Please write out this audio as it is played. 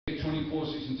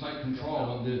forces and take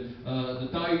control. And the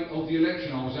day of the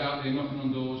election, I was out there knocking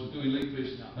on doors, doing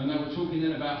leaflets, and they were talking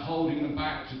then about holding them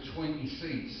back to 20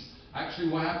 seats. Actually,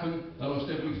 what happened? They lost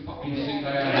every fucking seat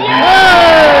they had.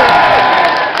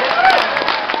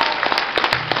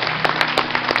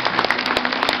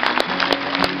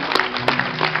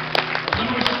 The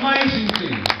most amazing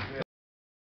thing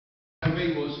for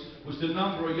me was the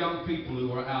number of young people who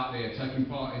were out there taking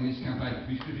part in this campaign. To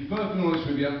be perfectly honest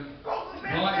with you,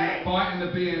 fighting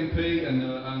the BNP and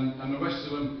the rest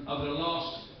of them over the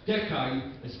last decade,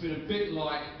 it's been a bit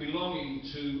like belonging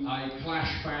to a Clash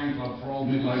fan club for old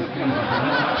middle-aged people with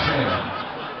a chair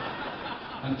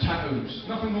and tattoos.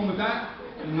 Nothing wrong with that.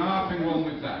 Nothing wrong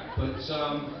with that. But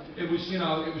it was, you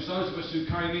know, it was those of us who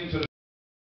came into the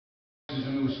and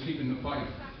who was keeping the faith.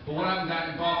 But what happened out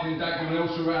in Barking and Dagenham and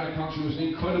elsewhere around the country was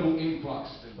an incredible influx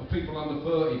of people under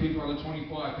 30, people under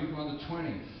 25, people under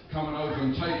 20 coming over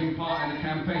and taking part in the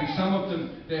campaign. Some of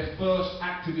them, their first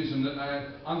activism that they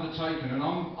had undertaken, and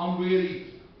I'm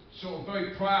really sort of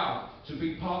very proud to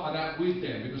be part of that with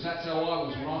them, because that's how I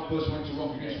was when I first went to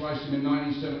Rock Against Racism in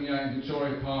 1978 in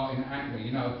Victoria Park in Acme.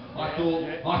 You know, I thought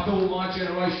my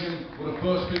generation were the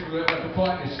first people who ever had to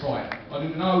fight this fight. I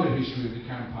didn't know the history of the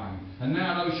campaign. And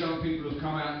now those young people have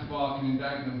come out to Barking and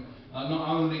Dagenham, not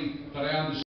only do they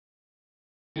understand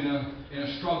in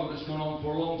a struggle that's gone on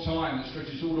for a long time, that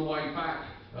stretches all the way back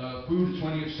through the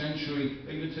 20th century,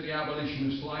 even to the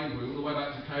abolition of slavery, all the way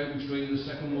back to Cable Street in the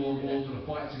Second World War, to the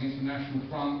fights against the National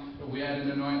Front that we had in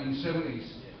the 1970s.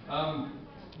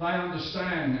 They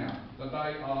understand now that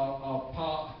they are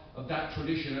part of that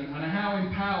tradition, and how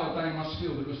empowered they must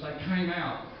feel, because they came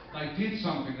out, they did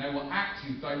something, they were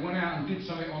active, they went out and did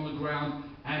something on the ground,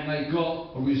 and they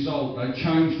got a result. They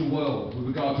changed the world with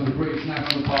regard to the British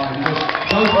National Party, because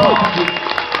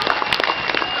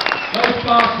those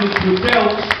bastards were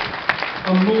dealt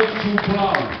a mortal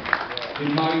blow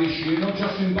in May this year, not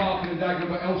just in Barking and Dagenham,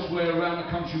 but elsewhere around the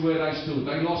country where they stood.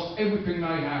 They lost everything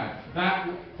they had.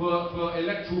 That, for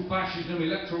electoral fascism,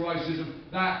 electoral racism,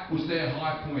 that was their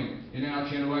high point in our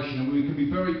generation, and we can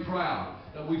be very proud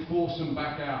that we forced them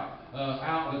back out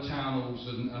of the town halls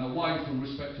and away from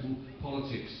respectable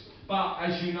politics. But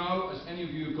as you know, as any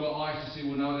of you who've got eyes to see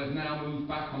will know, they've now moved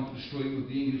back onto the street with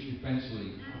the English Defence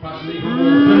League. Perhaps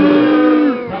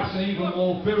an even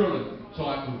more virulent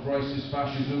type of racist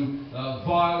fascism,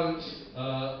 violence,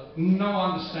 no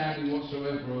understanding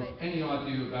whatsoever of any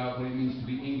idea about what it means to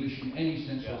be English in any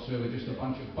sense whatsoever, just a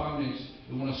bunch of boneheads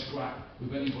who want to scrap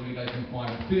with anybody they can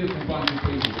find. A fearful bunch of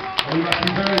people. And we must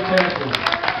be very careful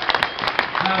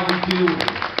how we deal with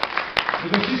it.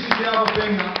 Because this is the other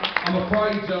thing that I'm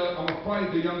afraid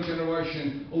the young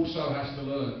generation also has to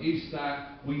learn, is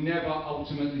that we never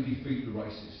ultimately defeat the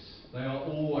racists. They are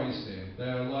always there.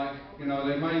 They're like, you know,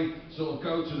 they may sort of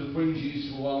go to the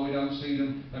fringes for a while, we don't see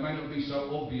them, they may not be so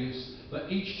obvious, but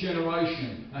each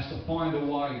generation has to find a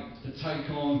way to take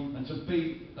on and to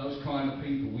beat those kind of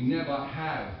people. We never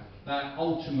have that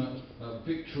ultimate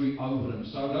victory over them.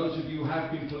 So those of you who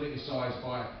have been politicised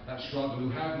by that struggle, who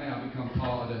have now become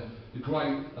part of the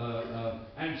great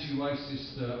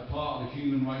anti-racist part of the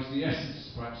human race, the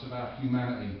essence perhaps of our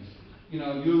humanity, you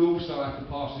know, you also have to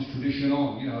pass this tradition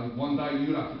on. You know, one day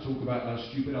you'll have to talk about those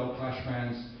stupid old Clash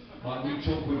fans, like we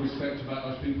talk with respect about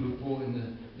those people who fought in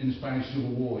the Spanish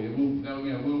Civil War.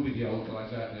 We'll be the old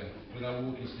guys out there with our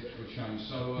walking sticks for a change.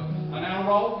 So, and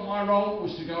my role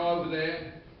was to go over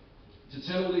there to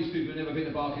tell all these people who'd never been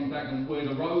to Barking and Dagenham where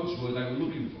the roads were they were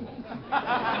looking for.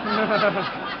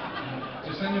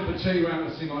 To send them for tea round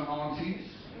to see my aunties,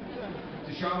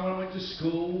 to show them when I went to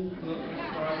school, where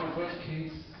I had my first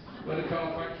kids, where the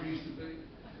car factory used to be,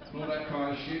 and all that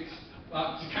kind of shit.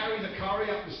 To carry the curry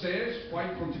up the stairs,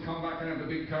 wait for them to come back and have the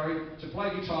big curry, to play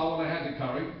guitar while they had the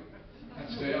curry.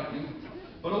 That's fair, I think.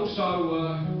 But also,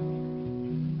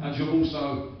 our job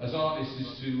also as artists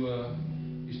is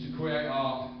to create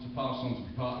art, to pass on, to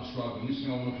be part of the struggle. And this thing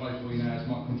I want to play for you now is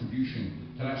my contribution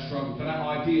to that struggle, to that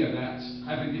idea that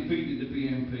having defeated the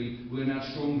BNP, we're now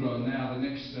stronger, and now the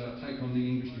next take on the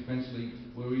English Defence League,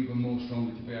 we're even more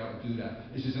stronger to be able to do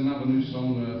that. This is another new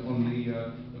song from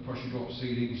the Pressure Drop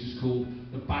CD. This is called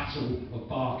The Battle of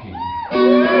Barking.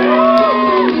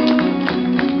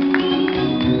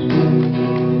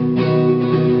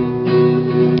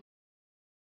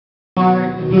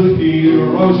 Like the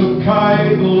heroes of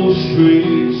Cable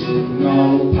Street,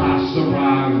 no pass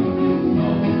around.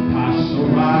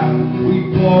 We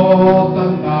brought the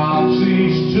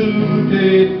Nazis to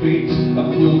defeat, and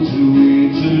we'll do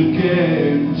it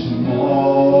again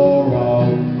tomorrow.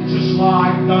 Just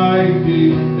like they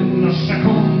did in the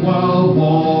Second World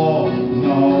War.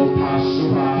 No pass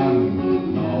around,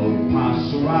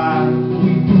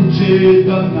 booted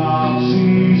the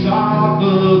Nazis out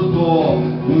the door.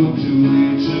 We'll do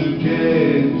it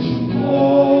again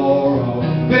tomorrow.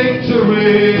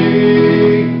 Victory,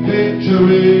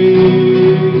 victory.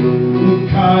 We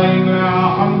came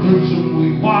out hundreds and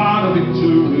we won a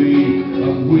victory.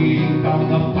 And we done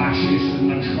the fascists and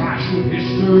the trash of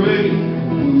history.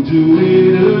 We'll do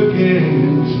it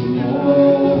again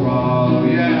tomorrow,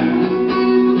 yeah.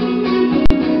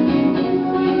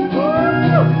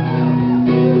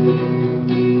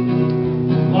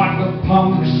 Like the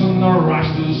punks and the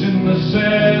rastas in the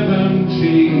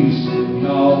 70s.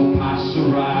 No pass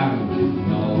around,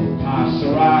 no pass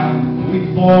around. We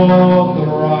fought the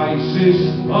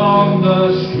racists on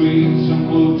the streets and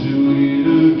we'll do it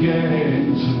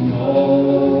again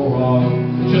tomorrow.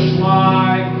 Just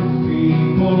like the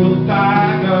people of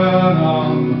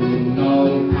Dagenham. No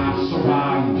pass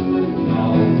around, no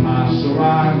pass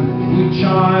around. We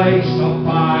chased the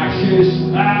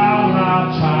fascists out of our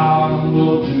town and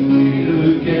we'll do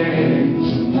it again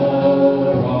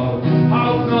tomorrow.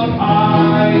 Hope not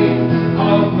high,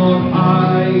 hope not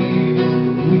high.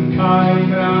 We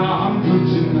came out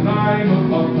hundreds in the name of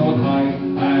hope not high,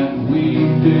 and we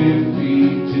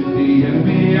defeated the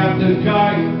enemy at the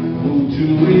gate. We'll do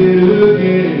it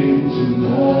again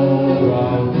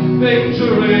tomorrow.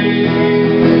 Victory!